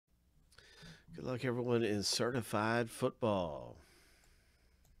Good luck, everyone, in certified football.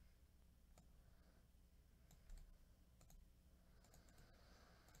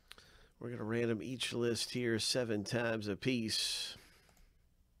 We're going to random each list here 7 times a piece.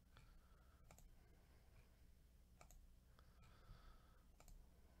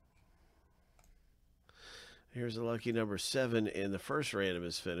 Here's a lucky number 7, and the first random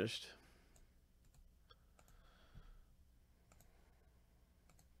is finished.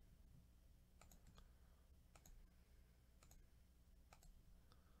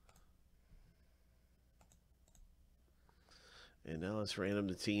 And now let's random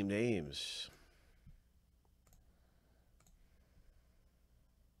the team names.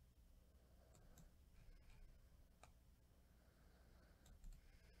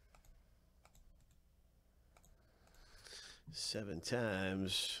 Seven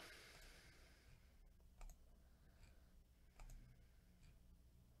times.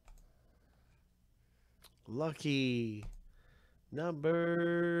 Lucky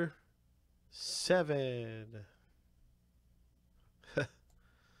number 7.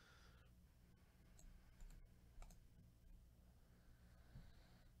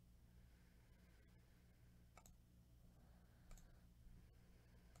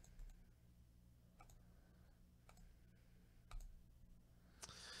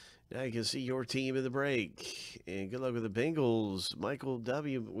 Now you can see your team in the break. And good luck with the Bengals. Michael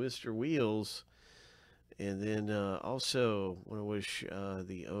W., Mr. Wheels. And then also want to wish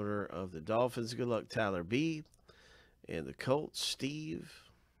the owner of the Dolphins good luck, Tyler B. And the Colts, Steve.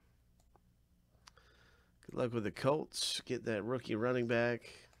 Good luck with the Colts. Get that rookie running back.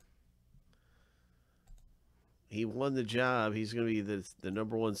 He won the job. He's going to be the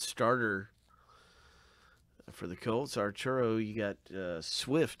 #1 starter for the Colts. Arturo, you got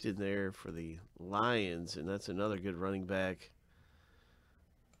Swift in there for the Lions, and that's another good running back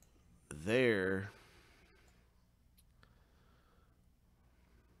there.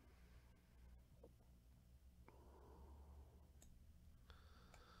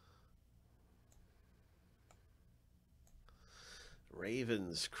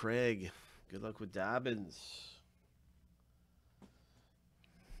 Ravens, Craig. Good luck with Dobbins.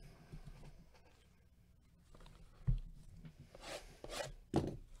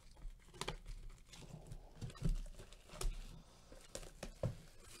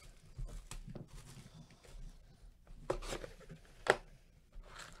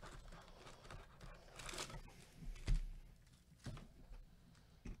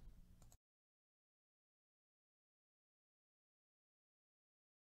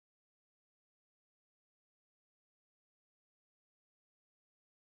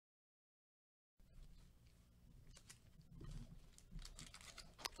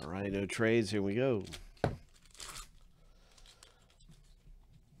 All right, no trades. Here we go.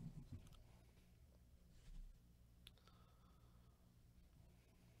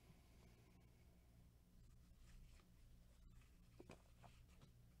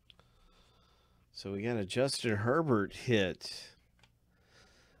 So we got a Justin Herbert hit.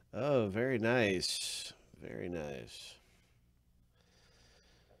 Oh, very nice. Very nice.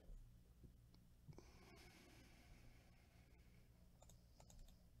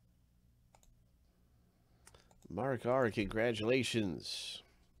 Mark R., congratulations.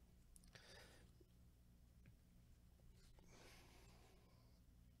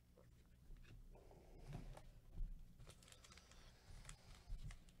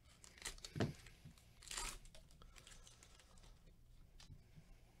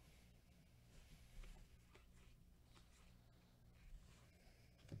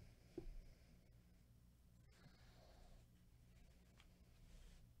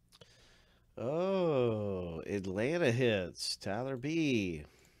 Oh, Atlanta hits. Tyler B.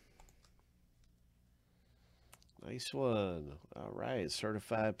 Nice one. All right,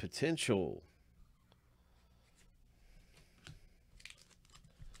 certified potential.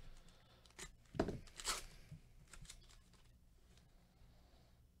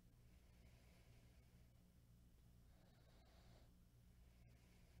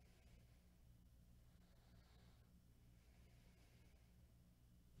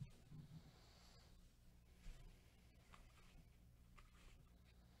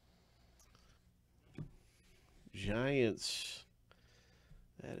 Giants.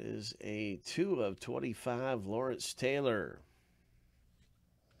 That is a 2/25, Lawrence Taylor.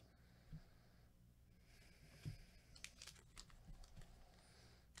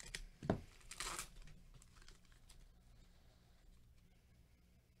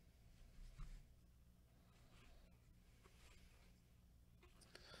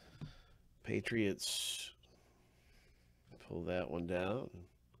 Patriots pull that one down.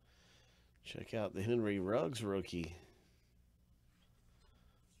 Check out the Henry Ruggs rookie.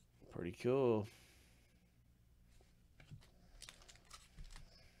 Pretty cool.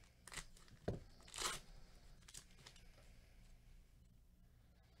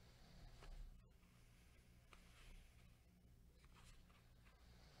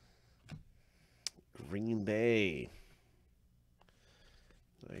 Green Bay.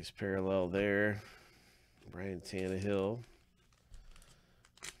 Nice parallel there. Brian Tannehill.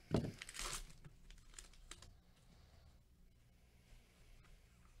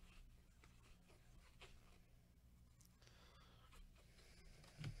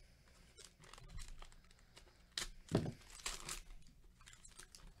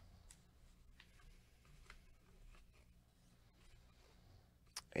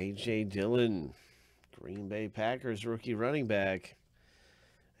 A.J. Dillon. Green Bay Packers rookie running back.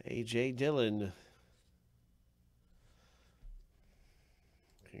 A.J. Dillon.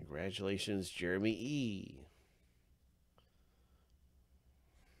 Congratulations, Jeremy E.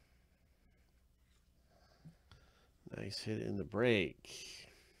 Nice hit in the break.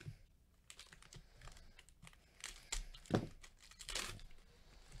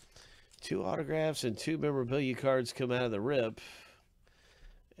 Two autographs and two memorabilia cards come out of the rip.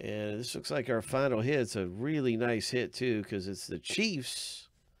 And this looks like our final hit. It's a really nice hit, too, because it's the Chiefs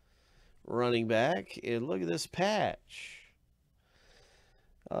running back. And look at this patch.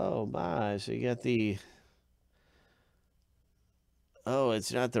 Oh, my. So you got the... Oh,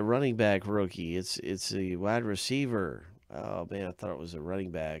 it's not the running back rookie. It's the wide receiver. Oh, man, I thought it was a running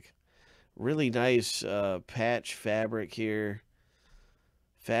back. Really nice patch fabric here.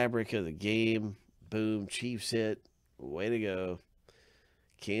 Fabric of the game. Boom, Chiefs hit. Way to go.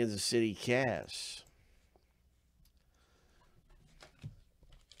 Kansas City Cass.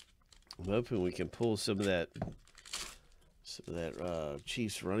 I'm hoping we can pull some of that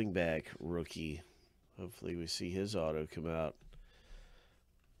Chiefs running back rookie. Hopefully we see his auto come out.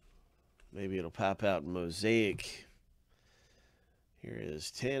 Maybe it'll pop out in Mosaic. Here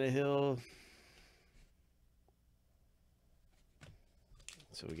is Tannehill.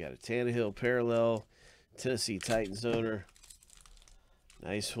 So we got a Tannehill parallel, Tennessee Titans owner.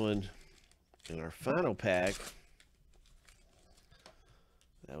 Nice one. And our final pack,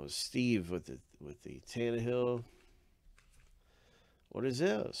 that was Steve with the Tannehill. What is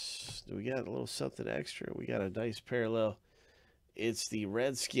this? Do we got a little something extra? We got a nice parallel. It's the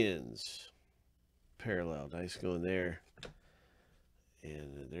Redskins parallel. Nice going there.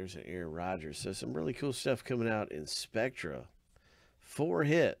 And there's an Aaron Rodgers. So some really cool stuff coming out in Spectra. 4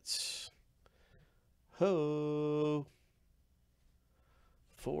 hits. Ho!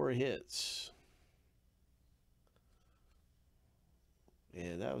 4 hits.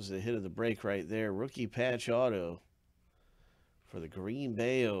 And that was the hit of the break right there. Rookie patch auto for the Green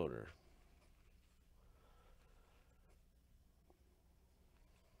Bay owner.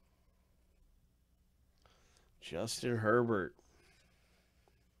 Justin Herbert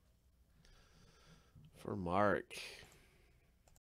for Mark.